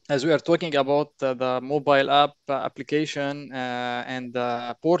as we are talking about the mobile app application and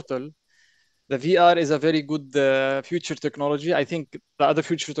the portal. The VR is a very good future technology. I think the other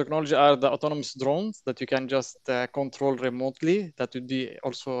future technology are the autonomous drones that you can just control remotely. That would be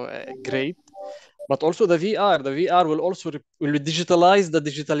also great. But also the VR will also will digitalize the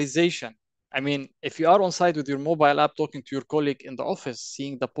digitalization. I mean, if you are on site with your mobile app talking to your colleague in the office,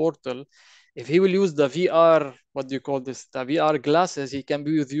 seeing the portal, if he will use the VR, what do you call this, the VR glasses, he can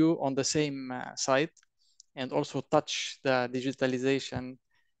be with you on the same site and also touch the digitalization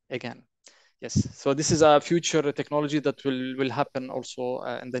again. Yes, so this is a future technology that will happen also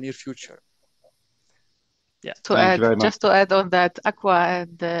in the near future. Yeah. Thank you very much. Just to add on that, Aqua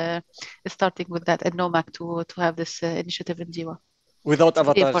and starting with that, and Nomac to have this initiative in Jiwa. Without It's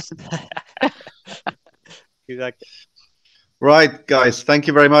very avatars. important. Exactly. Right, guys. Thank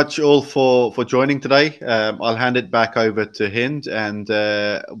you very much all for joining today. I'll hand it back over to Hind, and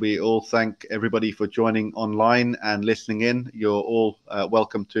we all thank everybody for joining online and listening in. You're all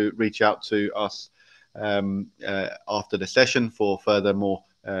welcome to reach out to us after the session for further more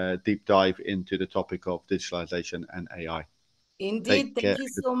deep dive into the topic of digitalization and AI. Indeed, thank you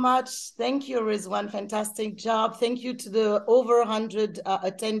so much. Thank you, Rizwan. Fantastic job. Thank you to the over 100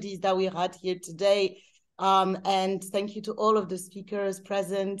 attendees that we had here today. And thank you to all of the speakers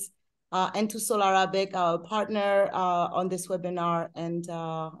present and to Sol Arabic, our partner on this webinar and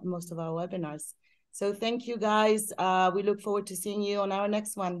most of our webinars. So thank you, guys. We look forward to seeing you on our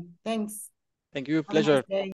next one. Thanks. Thank you. Have a nice Pleasure. day.